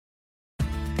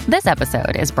This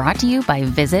episode is brought to you by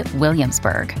Visit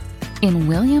Williamsburg. In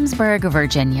Williamsburg,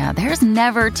 Virginia, there's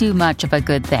never too much of a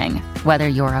good thing. Whether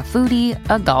you're a foodie,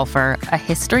 a golfer, a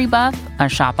history buff, a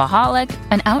shopaholic,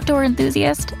 an outdoor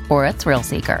enthusiast, or a thrill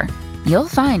seeker, you'll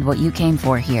find what you came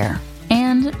for here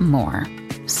and more.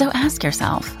 So ask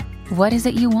yourself, what is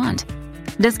it you want?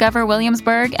 Discover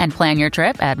Williamsburg and plan your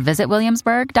trip at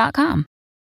visitwilliamsburg.com.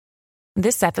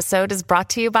 This episode is brought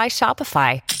to you by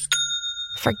Shopify.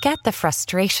 Forget the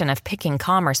frustration of picking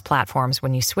commerce platforms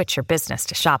when you switch your business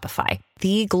to Shopify,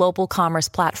 the global commerce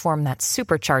platform that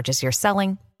supercharges your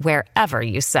selling wherever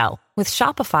you sell. With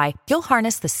Shopify, you'll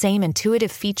harness the same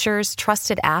intuitive features,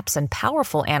 trusted apps, and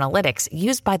powerful analytics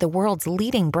used by the world's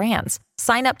leading brands.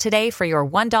 Sign up today for your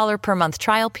 $1 per month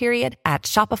trial period at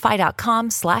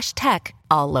shopify.com/tech,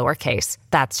 all lowercase.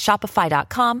 That's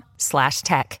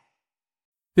shopify.com/tech.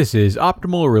 This is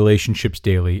Optimal Relationships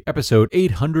Daily, episode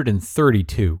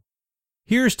 832.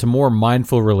 Here's to More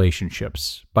Mindful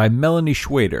Relationships by Melani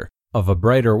Schweder of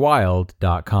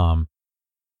abrighterwild.com.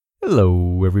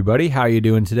 Hello, everybody. How you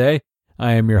doing today?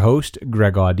 I am your host,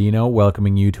 Greg Audino,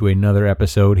 welcoming you to another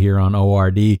episode here on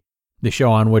ORD, the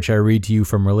show on which I read to you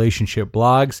from relationship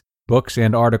blogs, books,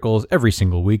 and articles every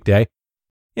single weekday.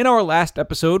 In our last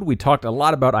episode, we talked a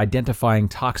lot about identifying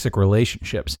toxic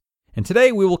relationships. And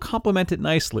today we will complement it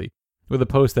nicely with a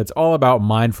post that's all about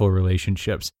mindful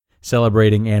relationships,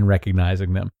 celebrating and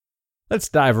recognizing them. Let's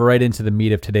dive right into the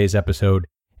meat of today's episode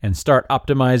and start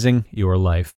optimizing your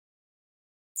life.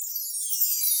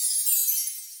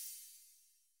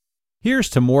 Here's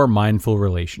to More Mindful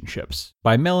Relationships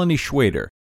by Melani Schweder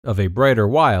of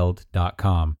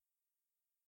abrighterwild.com.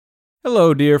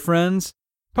 Hello, dear friends.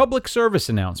 Public service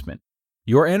announcement.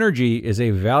 Your energy is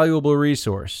a valuable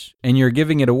resource, and you're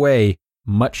giving it away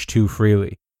much too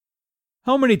freely.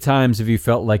 How many times have you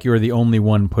felt like you're the only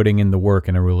one putting in the work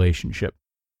in a relationship?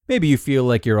 Maybe you feel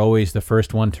like you're always the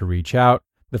first one to reach out,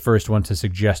 the first one to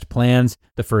suggest plans,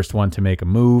 the first one to make a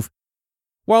move.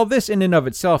 While this in and of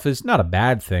itself is not a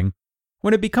bad thing,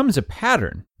 when it becomes a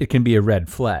pattern, it can be a red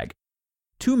flag.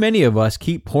 Too many of us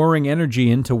keep pouring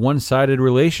energy into one-sided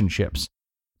relationships.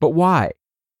 But why?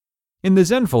 In the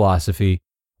Zen philosophy,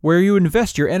 where you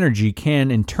invest your energy can,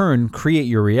 in turn, create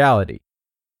your reality.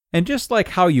 And just like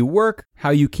how you work, how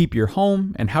you keep your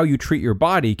home, and how you treat your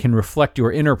body can reflect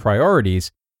your inner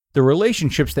priorities, the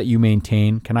relationships that you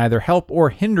maintain can either help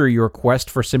or hinder your quest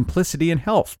for simplicity and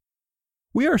health.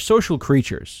 We are social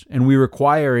creatures, and we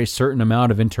require a certain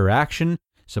amount of interaction,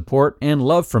 support, and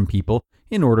love from people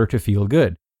in order to feel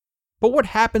good. But what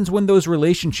happens when those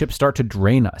relationships start to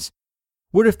drain us?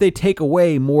 What if they take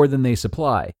away more than they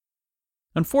supply?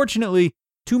 Unfortunately,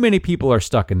 too many people are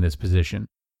stuck in this position,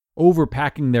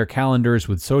 overpacking their calendars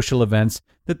with social events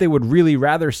that they would really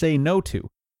rather say no to,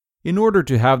 in order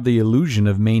to have the illusion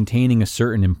of maintaining a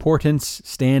certain importance,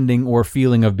 standing, or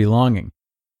feeling of belonging.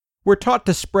 We're taught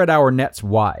to spread our nets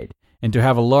wide and to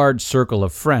have a large circle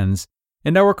of friends,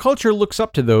 and our culture looks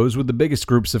up to those with the biggest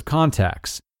groups of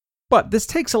contacts. But this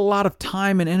takes a lot of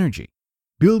time and energy.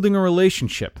 Building a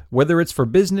relationship, whether it's for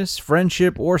business,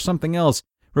 friendship, or something else,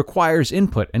 requires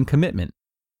input and commitment.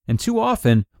 And too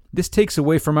often, this takes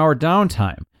away from our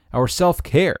downtime, our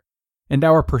self-care, and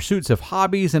our pursuits of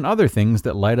hobbies and other things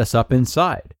that light us up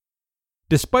inside.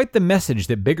 Despite the message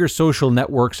that bigger social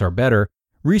networks are better,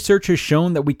 research has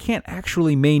shown that we can't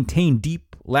actually maintain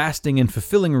deep, lasting, and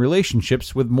fulfilling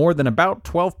relationships with more than about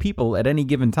 12 people at any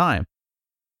given time.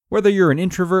 Whether you're an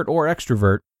introvert or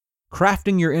extrovert,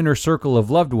 crafting your inner circle of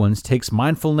loved ones takes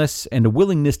mindfulness and a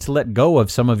willingness to let go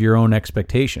of some of your own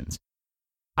expectations.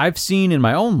 I've seen in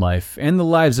my own life and the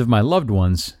lives of my loved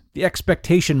ones the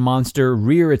expectation monster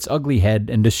rear its ugly head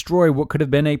and destroy what could have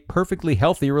been a perfectly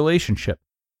healthy relationship.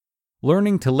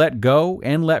 Learning to let go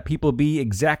and let people be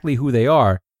exactly who they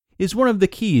are is one of the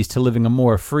keys to living a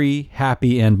more free,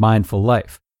 happy, and mindful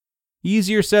life.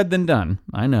 Easier said than done,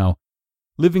 I know.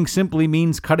 Living simply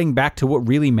means cutting back to what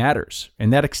really matters,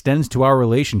 and that extends to our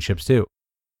relationships too.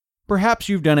 Perhaps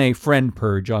you've done a friend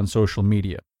purge on social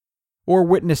media, or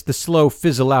witnessed the slow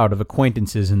fizzle out of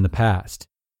acquaintances in the past.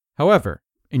 However,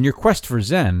 in your quest for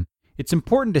Zen, it's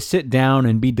important to sit down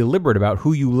and be deliberate about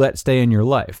who you let stay in your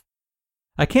life.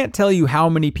 I can't tell you how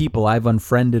many people I've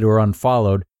unfriended or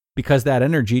unfollowed because that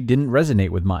energy didn't resonate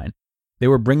with mine. They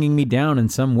were bringing me down in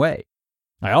some way.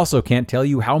 I also can't tell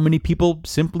you how many people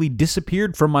simply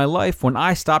disappeared from my life when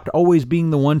I stopped always being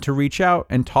the one to reach out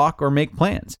and talk or make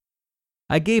plans.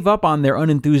 I gave up on their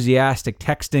unenthusiastic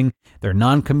texting, their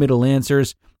non-committal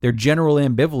answers, their general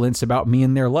ambivalence about me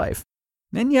and their life.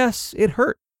 And yes, it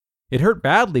hurt. It hurt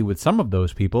badly with some of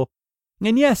those people.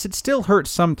 And yes, it still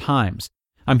hurts sometimes.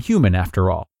 I'm human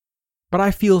after all. But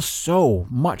I feel so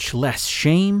much less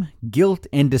shame, guilt,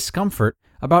 and discomfort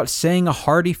about saying a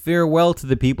hearty farewell to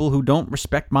the people who don't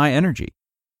respect my energy.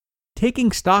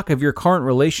 Taking stock of your current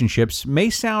relationships may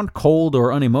sound cold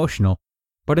or unemotional,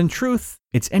 but in truth,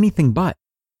 it's anything but.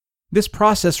 This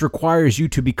process requires you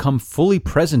to become fully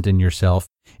present in yourself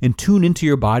and tune into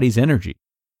your body's energy.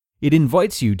 It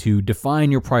invites you to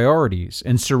define your priorities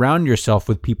and surround yourself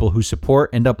with people who support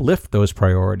and uplift those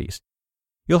priorities.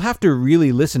 You'll have to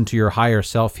really listen to your higher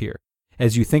self here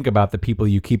as you think about the people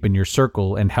you keep in your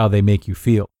circle and how they make you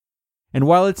feel. And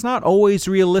while it's not always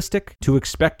realistic to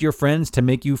expect your friends to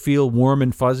make you feel warm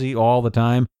and fuzzy all the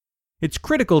time, it's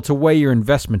critical to weigh your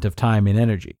investment of time and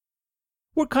energy.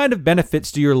 What kind of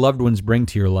benefits do your loved ones bring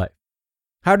to your life?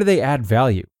 How do they add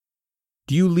value?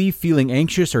 Do you leave feeling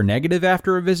anxious or negative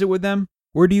after a visit with them?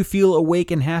 Or do you feel awake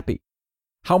and happy?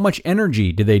 How much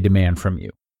energy do they demand from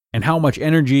you? And how much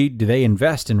energy do they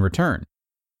invest in return?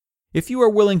 If you are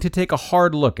willing to take a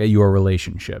hard look at your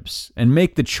relationships and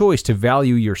make the choice to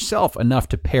value yourself enough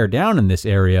to pare down in this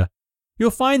area, you'll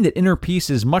find that inner peace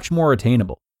is much more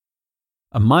attainable.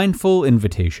 A mindful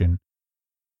invitation.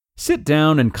 Sit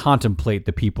down and contemplate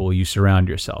the people you surround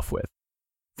yourself with.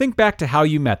 Think back to how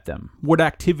you met them, what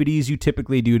activities you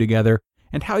typically do together,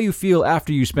 and how you feel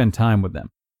after you spend time with them.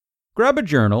 Grab a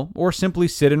journal or simply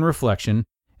sit in reflection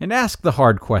and ask the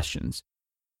hard questions.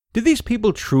 Do these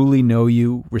people truly know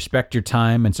you, respect your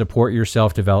time, and support your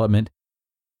self-development?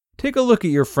 Take a look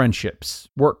at your friendships,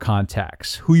 work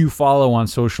contacts, who you follow on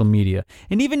social media,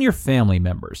 and even your family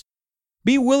members.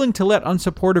 Be willing to let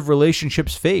unsupportive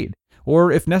relationships fade,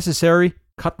 or if necessary,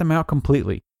 cut them out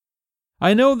completely.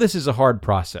 I know this is a hard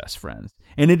process, friends,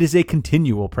 and it is a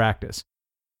continual practice.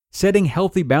 Setting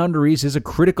healthy boundaries is a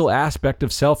critical aspect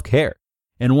of self-care,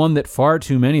 and one that far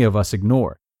too many of us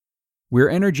ignore. We're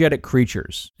energetic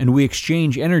creatures, and we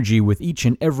exchange energy with each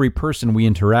and every person we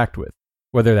interact with,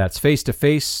 whether that's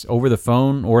face-to-face, over the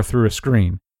phone, or through a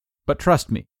screen. But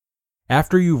trust me,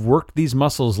 after you've worked these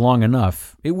muscles long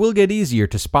enough, it will get easier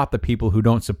to spot the people who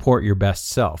don't support your best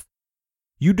self.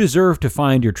 You deserve to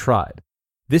find your tribe.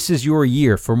 This is your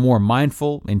year for more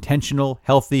mindful, intentional,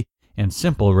 healthy, and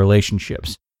simple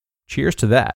relationships. Cheers to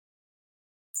that.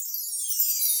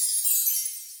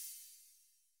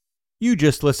 You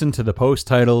just listened to the post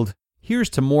titled, "Here's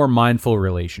to More Mindful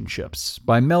Relationships"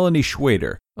 by Melani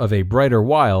Schweder of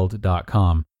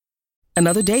abrighterwild.com.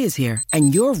 Another day is here,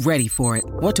 and you're ready for it.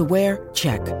 What to wear?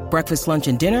 Check. Breakfast, lunch,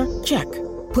 and dinner? Check.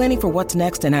 Planning for what's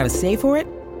next and how to save for it?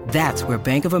 That's where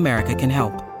Bank of America can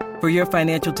help. For your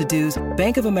financial to-dos,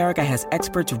 Bank of America has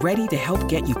experts ready to help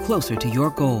get you closer to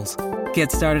your goals.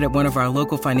 Get started at one of our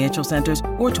local financial centers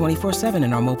or 24/7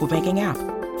 in our mobile banking app.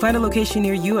 Find a location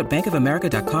near you at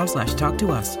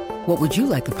bankofamerica.com/talktous. What would you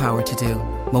like the power to do?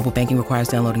 Mobile banking requires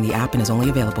downloading the app and is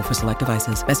only available for select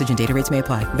devices. Message and data rates may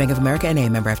apply. Bank of America N.A.,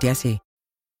 member FDIC.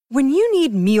 When you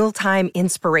need mealtime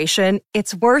inspiration,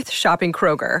 it's worth shopping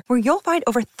Kroger, where you'll find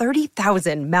over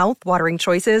 30,000 mouth-watering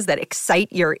choices that excite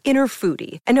your inner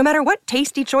foodie. And no matter what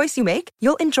tasty choice you make,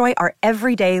 you'll enjoy our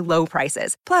everyday low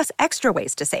prices, plus extra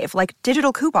ways to save, like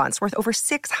digital coupons worth over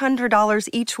 $600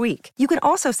 each week. You can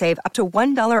also save up to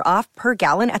 $1 off per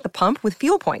gallon at the pump with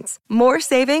fuel points. More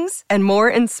savings and more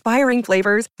inspiring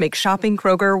flavors make shopping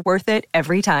Kroger worth it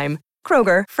every time.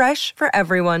 Kroger, fresh for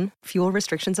everyone. Fuel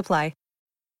restrictions apply.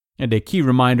 And a key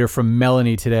reminder from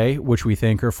Melani today, which we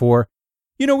thank her for.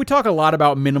 We talk a lot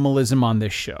about minimalism on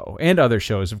this show, and other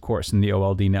shows, of course, in the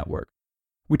OLD network.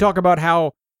 We talk about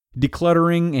how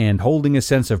decluttering and holding a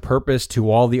sense of purpose to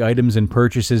all the items and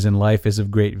purchases in life is of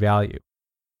great value.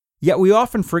 Yet we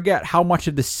often forget how much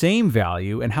of the same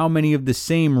value and how many of the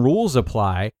same rules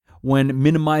apply when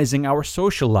minimizing our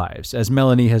social lives, as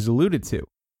Melani has alluded to.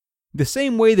 The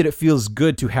same way that it feels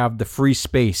good to have the free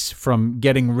space from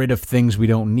getting rid of things we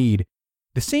don't need,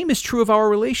 the same is true of our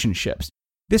relationships.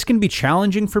 This can be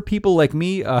challenging for people like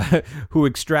me, who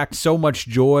extract so much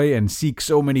joy and seek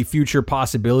so many future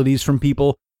possibilities from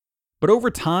people. But over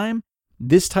time,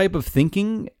 this type of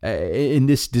thinking, in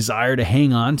this desire to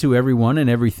hang on to everyone and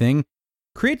everything,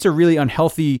 creates a really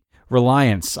unhealthy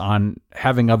reliance on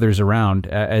having others around,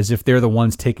 as if they're the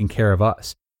ones taking care of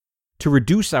us. To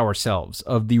reduce ourselves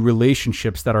of the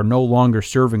relationships that are no longer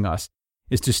serving us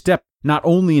is to step not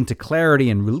only into clarity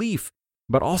and relief,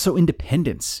 but also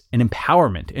independence and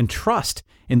empowerment and trust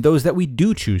in those that we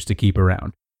do choose to keep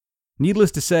around. Needless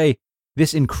to say,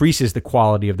 this increases the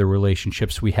quality of the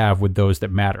relationships we have with those that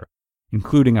matter,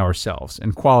 including ourselves,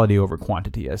 and quality over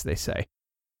quantity, as they say.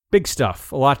 Big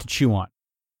stuff, a lot to chew on.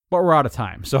 But we're out of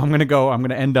time, so I'm going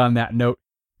to end on that note.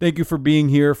 Thank you for being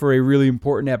here for a really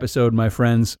important episode, my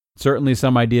friends. Certainly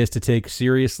some ideas to take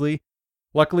seriously.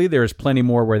 Luckily, there's plenty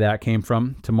more where that came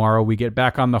from. Tomorrow we get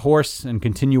back on the horse and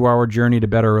continue our journey to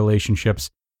better relationships,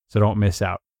 so don't miss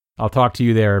out. I'll talk to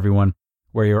you there, everyone,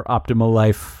 where your optimal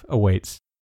life awaits.